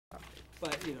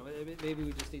But, you know, maybe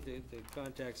we just need to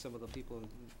contact some of the people in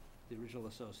the original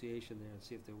association there and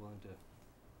see if they're willing to.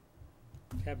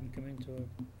 Have them come into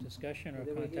a discussion or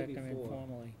They were here contact them before.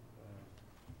 informally.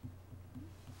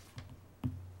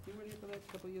 You were here for that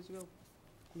a couple of years ago?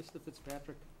 Mr.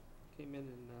 Fitzpatrick came in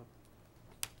and,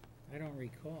 I don't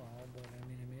recall, but I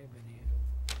mean, I may have been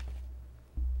here.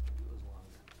 it was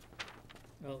longer.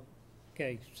 Well,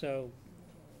 okay, so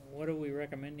what are we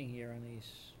recommending here on these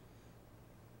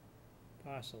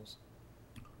parcels?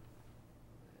 And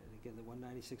again, the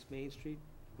 196 Main Street,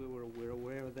 we're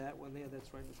aware of that one there,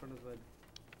 that's right in front of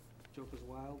Joker's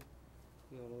Wild.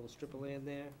 You know, a little strip of land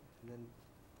there, and then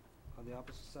on the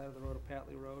opposite side of the road, of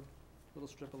Patley Road, little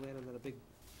strip of land, and then a big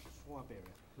swamp area.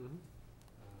 Mm-hmm.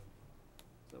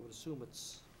 So I would assume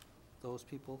it's those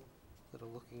people that are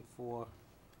looking for,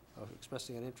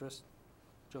 expressing an interest,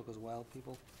 Joker's Wild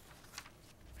people,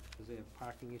 because they have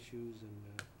parking issues and,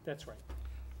 That's right.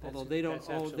 although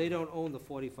That's they don't own the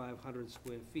 4,500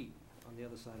 square feet on the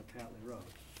other side of Patley Road.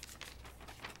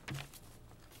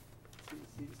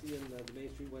 See in the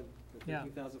Main Street one, the Yeah.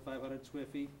 13,500 square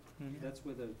feet? Mhm. That's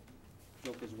where the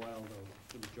Joker's Wild,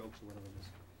 or the Jokes, or whatever it is.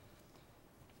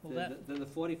 Well, Then the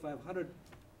 4,500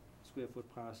 square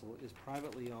foot parcel is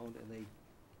privately owned, and they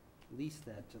lease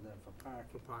that to them for parking.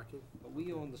 For parking? But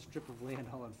we own the strip of land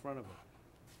all in front of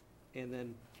it. And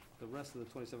then the rest of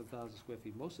the 27,000 square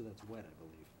feet, most of that's wet, I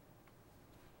believe.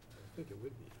 I think it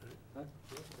would be, right? Huh?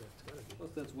 Yeah, it's gotta be. Most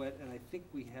of that's wet, and I think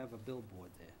we have a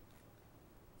billboard there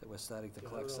that we're starting to Yeah, I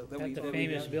collect don't some. know. That the we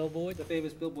famous have- billboard? The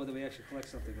famous billboard that we actually collect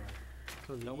something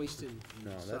on. On the Don't we- eastern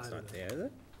No, side that's of not the- there, is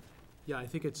it? Yeah, I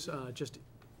think it's just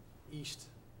east,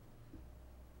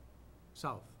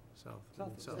 south. I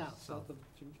mean, South of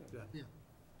Jim Jones. Yeah, Yeah.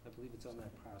 I believe it's on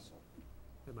that parcel.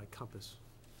 and my compass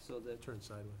So that, turned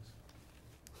sideways.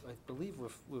 I believe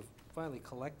we're finally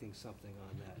collecting something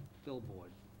on that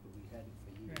billboard, but we hadn't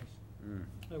for years. Right. Mm.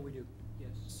 Oh, we do,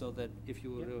 yes. So that if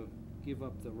you were Yep. to give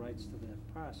up the rights to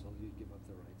that parcel, you'd give up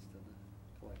the rights to the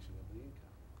collection of the income.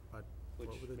 But Which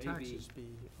what would the may taxes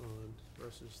be on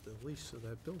versus the lease of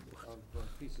that billboard? On a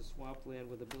piece of swampland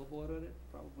with a billboard on it,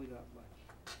 probably not much.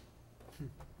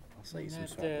 I'll sell you some And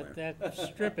swampland. that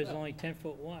strip is only 10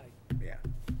 foot wide. Yeah,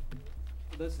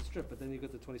 Well, that's the strip, but then you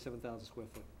got the 27,000 square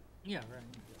foot. Yeah, right.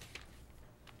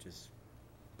 which is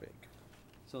big.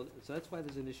 So that's why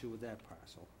there's an issue with that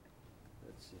parcel.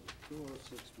 Let's see,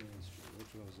 206 Main Street,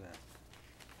 which one was that?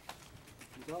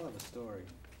 These all have a story.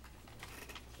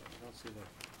 I don't see the.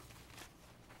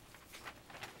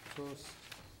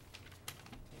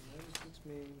 206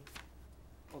 Main,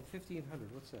 oh,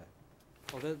 1,500, what's that?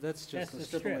 Oh, that's just That's the the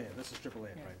strip of strip. land, that's a strip of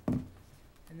land, Yeah. right?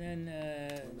 And then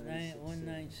 196A.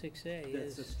 196A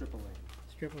That's a is strip of land.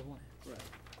 strip of land. Right.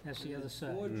 That's the And other then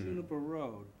side. Ford Mm. Juniper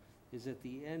Road is at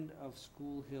the end of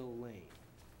School Hill Lane.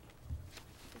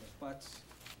 And it butts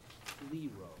Lee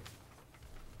Road.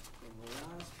 And the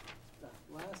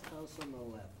last house on the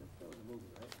left, that was a movie,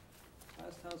 right?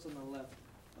 Last house on the left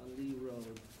on Lee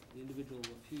Road, the individual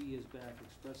a few years back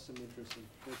expressed some interest in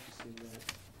purchasing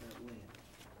that land.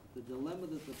 The dilemma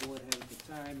that the board had at the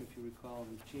time, if you recall,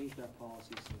 we've changed our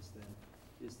policy since then,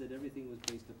 is that everything was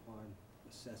based upon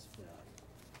assessed value.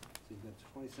 So you've got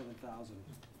 27,000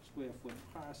 square foot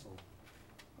parcel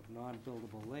of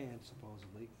non-buildable land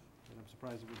supposedly, and I'm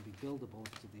surprised it wouldn't be buildable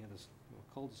if it's at the end of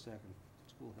cul-de-sac and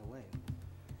School Hill Lane,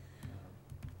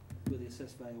 where the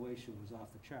assessed valuation was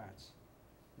off the charts,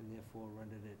 and therefore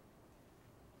rendered it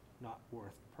not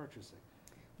worth purchasing.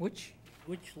 Which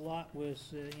lot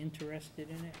was interested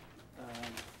in it?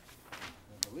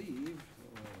 I believe,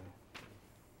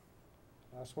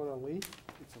 Last one on Lee?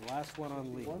 it's the last one on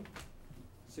Lee. 61?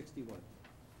 61.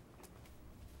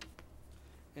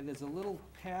 And there's a little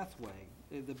pathway,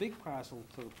 the big parcel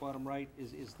to the bottom right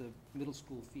is the middle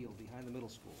school field, behind the middle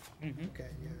school. Mm-hmm. Okay,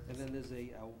 yeah. And then there's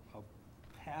a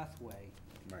pathway,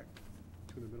 Right.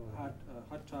 To the middle of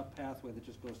hot top pathway that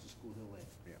just goes to School Hill Lane.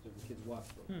 Yeah. So the kids walk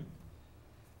through. Hmm.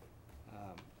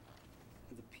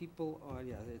 The people on,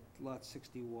 lot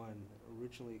 61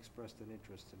 originally expressed an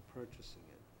interest in purchasing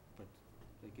it, but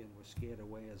again, were scared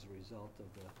away as a result of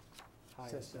the high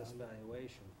Assessed assessed value.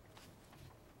 valuation,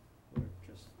 where it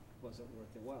just wasn't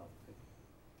worth their while. They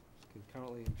can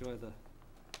currently enjoy the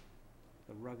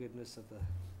ruggedness of the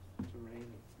terrain,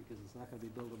 because it's not gonna be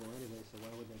buildable anyway, so why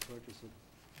would they purchase it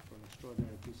for an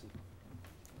extraordinary piece of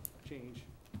change?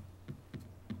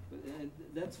 And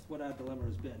that's what our dilemma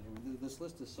has been. This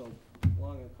list is so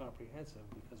long and comprehensive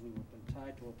because we've been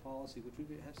tied to a policy, which we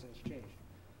have since changed,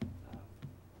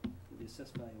 with the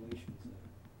assessed valuations.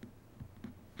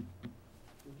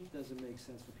 It just doesn't make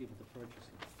sense for people to purchase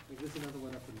it. Like, there's another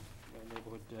one up in my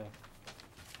neighborhood,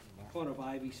 corner of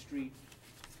Ivy Street,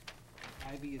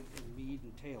 Ivy and Mead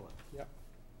and Taylor. Yep.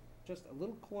 Just a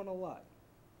little corner lot.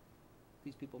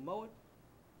 These people mow it,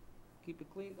 keep it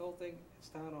clean, the whole thing, it's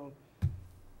town-owned.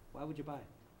 Why would you buy it?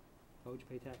 Why would you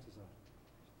pay taxes on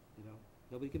it? You know,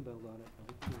 nobody can build on it,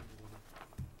 nobody can do anything with it.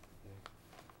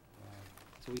 Okay.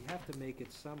 So we have to make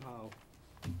it somehow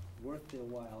worth their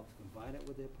while to combine it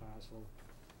with their parcel,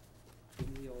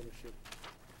 give them the ownership,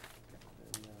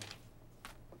 and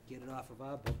get it off of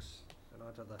our books and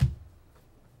onto the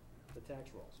tax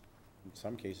rolls. In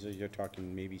some cases, you're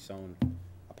talking maybe selling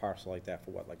a parcel like that for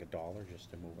what, like $1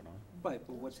 just to move it on? Right,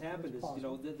 but what's happened is, you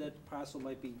know, that parcel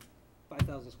might be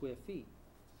 5,000 square feet,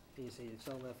 and you say you're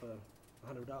selling that for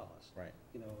 $100. Right.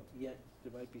 You know, yet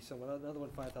there might be another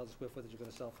one 5,000 square foot that you're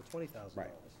gonna sell for $20,000. Right.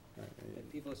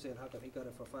 And people are saying, how come he got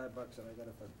it for $5 and I got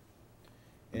it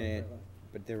for And, $500?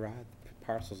 but there are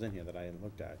parcels in here that I hadn't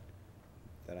looked at,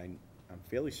 that I'm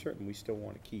fairly certain we still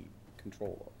want to keep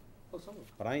control of. Oh, some of them.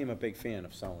 But I am a big fan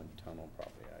of selling town-owned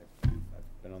property.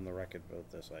 I've been on the record about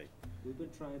this. We've been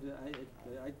trying to,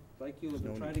 I, like you, have There's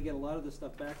been no trying to get a lot of this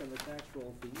stuff back on the tax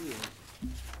roll for years.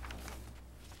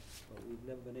 But we've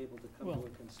never been able to come to Well, a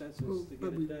consensus well, to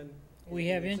but get it done. We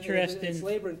have It's- interest It's in-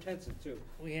 labor intensive too.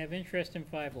 We have interest in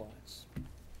 5 lots.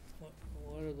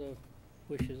 What are the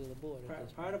wishes of the board at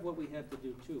this Part of what we have to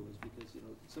do too is because, you know,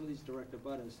 some of these direct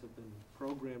abutters have been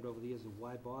programmed over the years of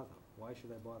why bother? Why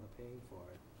should I bother paying for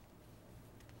it?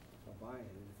 Or buying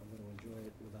it if I'm gonna enjoy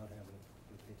it without having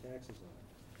to pay taxes on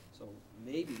it? So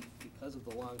maybe because of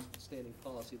the long-standing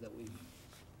policy that we've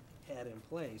had in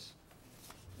place,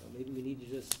 you know, maybe we need to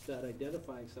just start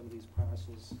identifying some of these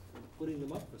parcels and putting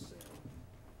them up for sale.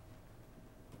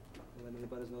 And letting the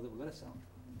abutters know that we're gonna sell,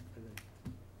 and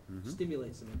then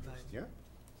stimulate some interest. Yeah.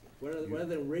 Rather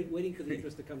than waiting for the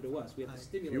interest to come to us, we have to Right.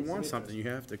 stimulate You some want interest. something, you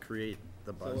have to create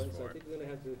the buzz So for I it. think we're gonna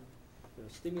have to, you know,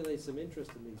 stimulate some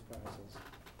interest in these parcels.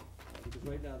 Because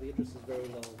right now, the interest is very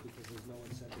low because there's no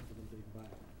incentive for them to buy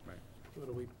it. So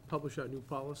do we publish our new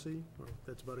policy, or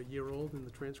that's about a year old in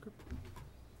the transcript?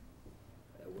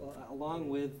 Well, along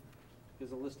with,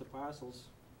 there's a list of parcels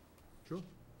Sure.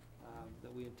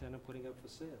 that we intend on putting up for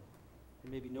sale.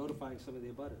 And maybe notifying some of the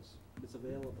abutters, it's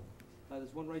available.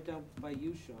 There's one right down by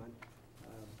you, Sean,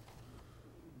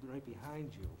 right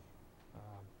behind you.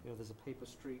 You know, there's a paper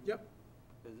street. Yep.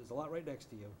 There's a lot right next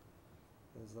to you.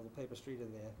 There's a little paper street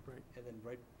in there. Right. And then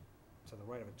right to the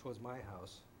right of it, towards my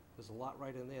house, there's a lot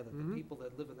right in there that the Mhm. people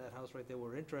that live in that house right there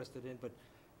were interested in, but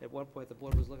at one point, the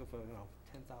board was looking for, you know,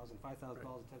 $10,000,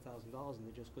 $5,000, $10,000, and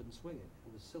they just couldn't swing it.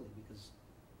 It was silly, because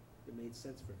it made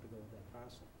sense for it to go with that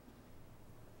parcel.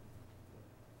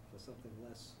 For something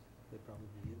less, they'd probably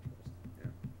be interested.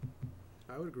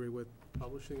 I would agree with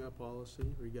publishing our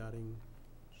policy regarding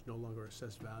no longer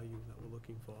assessed value that we're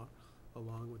looking for,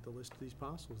 along with the list of these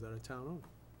parcels that are town-owned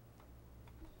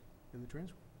in the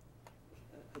transcript.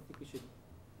 I think we should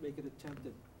make an attempt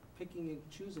at picking and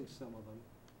choosing some of them,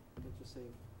 and just say,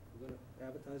 we're gonna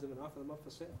advertise them and offer them up for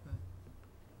sale. Right.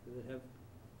 And then have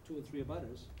 2 or 3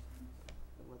 abutters,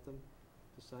 and let them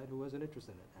decide who has an interest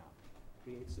in it now.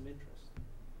 Create some interest.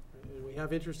 And we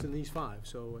have interest in these 5,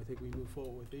 so I think we move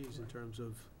forward with these in terms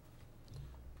of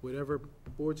whatever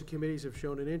boards and committees have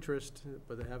shown an interest,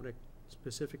 but they haven't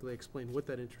specifically explained what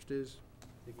that interest is.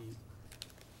 I think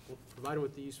we'll provide them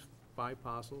with these 5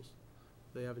 parcels.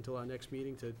 They have until our next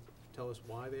meeting to tell us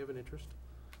why they have an interest,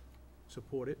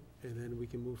 support it, and then we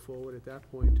can move forward at that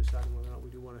point, deciding whether or not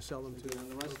we do want to sell them to. Again, on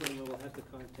the rest of them, we'll have to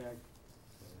contact,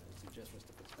 suggest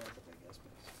Mr. Fitzpatrick, I guess,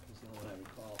 but he's the only one I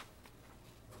recall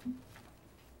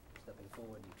stepping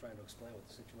forward and trying to explain what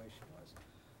the situation was.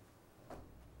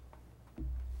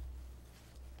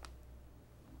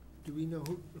 Do we know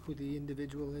who the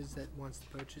individual is that wants to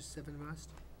purchase 7 Rust?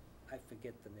 I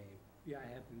forget the name. Yeah,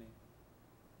 I have the name.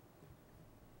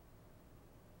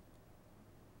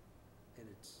 And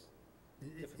it's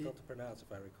I- difficult to pronounce,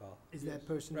 if I recall. Is Yes. that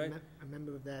person Right. a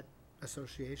member of that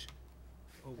association?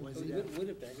 Or was He he? would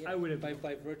have been, yeah. I would have By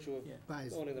been. virtue of Yeah. By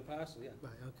his- owning the parcel, yeah.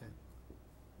 Right, okay.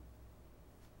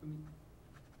 I mean,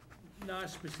 not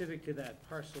specific to that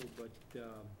parcel, but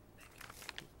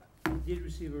I did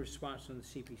receive a response from the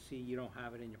CPC. You don't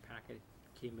have it in your packet.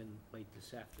 It came in late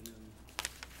this afternoon.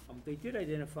 They did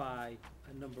identify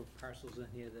a number of parcels in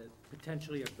here that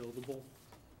potentially are buildable.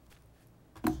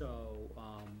 So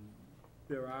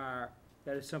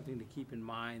that is something to keep in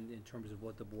mind in terms of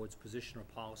what the board's position or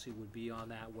policy would be on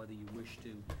that, whether you wish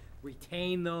to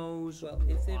retain those or Well,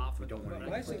 if they- offer We don't them. wanna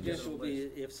My Right. suggestion would be,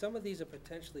 if some of these are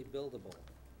potentially buildable,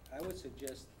 I would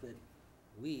suggest that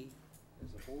we,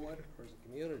 as a board or as a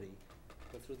community,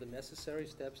 go through the necessary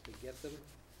steps to get them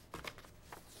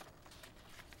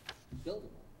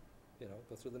buildable.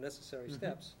 go through the necessary Mhm.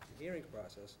 steps, the hearing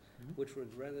process, Mhm. which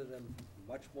would render them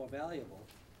much more valuable,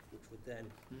 which would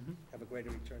then Mhm. have a greater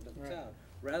return to the Right. town,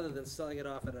 rather than selling it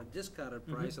off at a discounted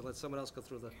Mhm. price and let someone else go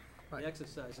through the Right.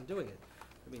 exercise in doing it.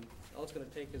 I mean, all it's gonna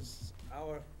take is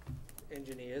our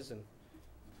engineers and,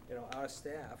 our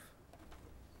staff.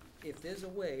 If there's a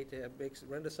way to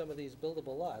render some of these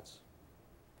buildable lots,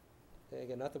 and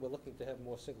again, not that we're looking to have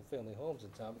more single-family homes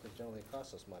in town, because generally it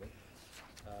costs us money,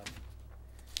 but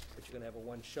you're gonna have a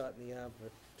one-shot in the arm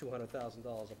for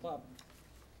 $200,000 a pop,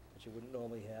 that you wouldn't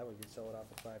normally have, or you'd sell it off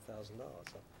for $5,000.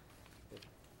 So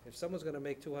if someone's gonna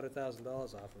make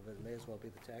 $200,000 off of it, it may as well be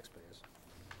the taxpayers.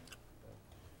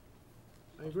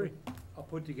 I agree. I'll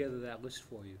put together that list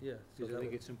for you. Yeah. Because I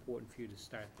think it's important for you to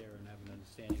start there and have an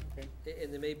understanding, okay?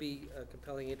 And there may be a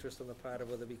compelling interest on the part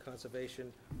of whether it be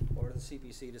conservation or the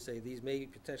CPC to say, these may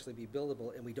potentially be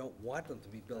buildable, and we don't want them to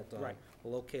be built on. Right.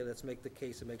 Well, okay, let's make the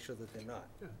case and make sure that they're not.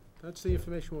 Yeah, that's the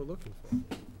information we're looking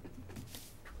for.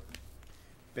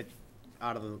 But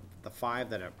out of the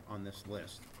 5 that are on this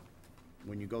list,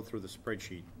 when you go through the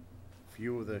spreadsheet,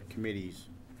 few of the committees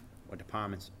or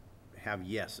departments have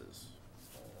yeses.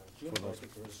 Juniper, I those-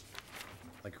 think, was,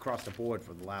 Like across the board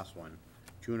for the last one.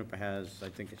 Juniper has, I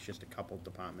think it's just a couple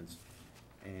departments,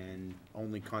 and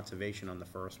only conservation on the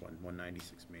first one,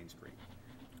 196 Main Street.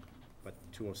 But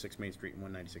 206 Main Street and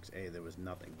 196A, there was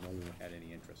nothing, no one had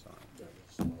any interest on it.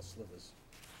 small slivers.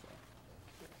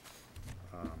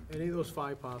 Any of those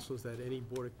 5 parcels that any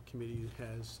board or committee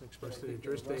has expressed an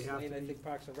interest, they Russ have Lane, I to, think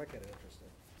Parks and Rec had an interest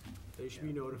in. they should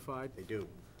be notified, They do.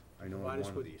 I know Provide of us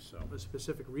one of with- these, so. a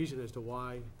specific reason as to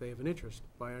why they have an interest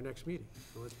by our next meeting.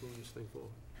 So let's move this thing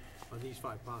forward on these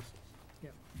 5 parcels.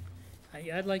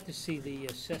 I'd like to see the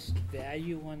assessed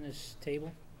value on this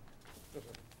table.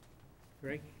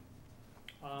 Greg?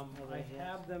 I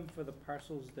have them for the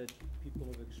parcels that people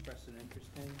have expressed an interest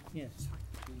in. Yes.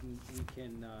 We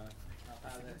can, I'll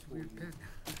have that That's a for weird you pen.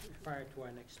 prior to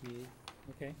our next meeting.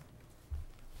 Okay.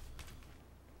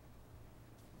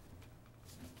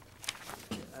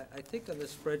 I think on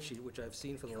this spreadsheet, which I've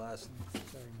seen for the last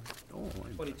Sorry, Mike. Oh,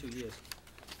 I- 22 years,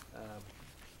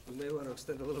 we may want to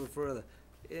extend a little bit further.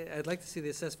 I'd like to see the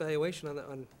assessed valuation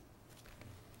on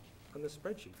the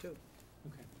spreadsheet, too.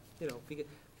 Okay. Because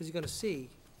you're gonna see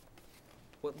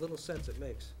what little sense it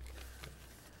makes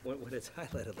when it's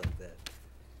highlighted like that.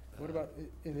 What about,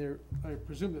 in there, I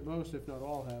presume that most, if not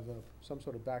all, have some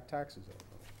sort of back taxes on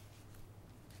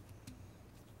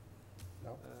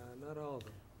them. No? Not all of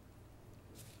them.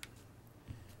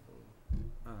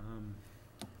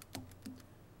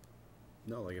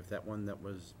 No, like if that one that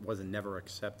wasn't never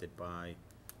accepted by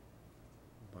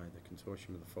the consortium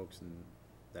of the folks in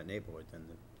that neighborhood, then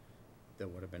there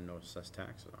would have been no assessed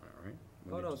taxes on it, right?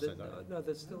 When Oh, you no, just said that. no,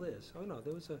 there still is. Oh, no,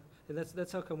 there was and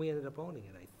that's how come we ended up owning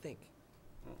it, I think.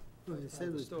 Well, they said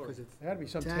it the was story. because of There had to be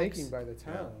some tax. taking by the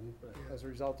town Right. as a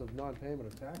result of non-payment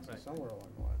of taxes Right. somewhere along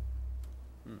the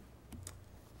line.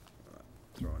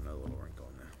 Throw another little wrinkle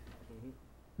in there.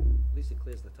 At least it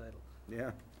clears the title.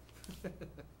 Yeah.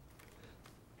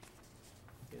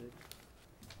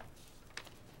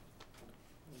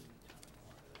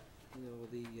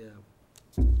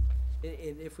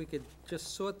 And if we could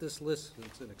just sort this list,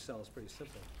 it's in Excel, it's pretty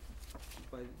simple,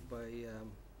 by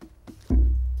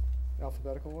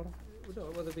Alphabetical order? no,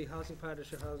 whether it be Housing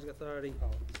Partnership, Housing Authority, Oh.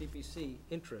 CPC,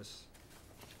 interests,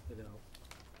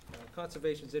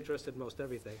 conservation's interested in most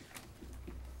everything,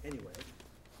 anyway,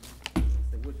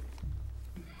 they would be.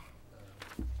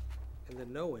 And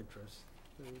then no interest,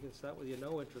 and you can start with your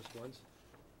no interest ones,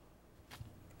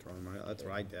 That's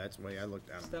the way I looked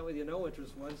at them. start with your no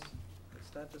interest ones, and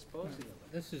start disposing of them.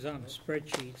 This is on the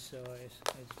spreadsheet, so it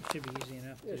should be easy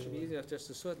enough to. Yeah, it should be easy enough just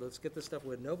to sort, let's get the stuff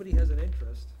where nobody has an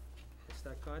interest, and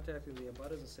start contacting the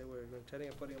abutters and say, we're intending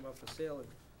on putting them up for sale, and,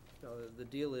 the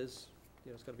deal is,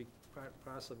 it's gotta be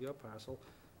parcel of your parcel,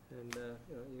 and,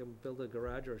 you can build a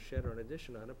garage or a shed or an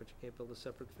addition on it, but you can't build a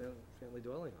separate family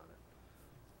dwelling on it.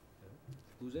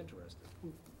 Who's interested?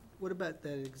 What about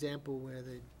that example where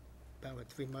about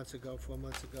 3 months ago, 4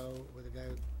 months ago, where the guy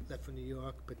left for New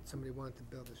York, but somebody wanted to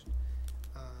build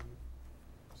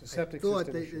It's a septic I thought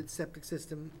system issue. the septic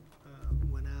system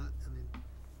went out. I mean,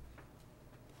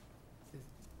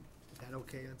 is that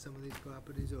okay on some of these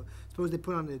properties? Or suppose they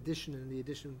put on an addition and the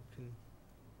addition can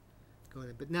go in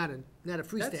it, but not a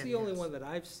freestanding house. That's the only one that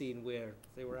I've seen where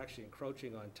they were actually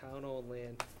encroaching on town-owned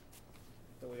land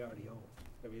that we already own.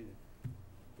 I mean,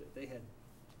 they had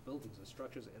buildings and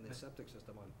structures and their septic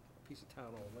system on a piece of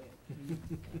town-owned land.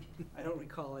 I don't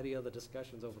recall any other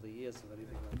discussions over the years of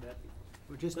anything like that before.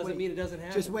 Well, just Doesn't wait. mean it doesn't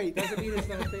happen. Just wait. Doesn't mean it's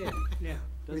not there. Yeah.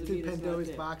 Doesn't Wait till mean it's not Pandora's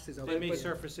there. box is They open. may but-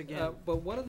 surface again. But one of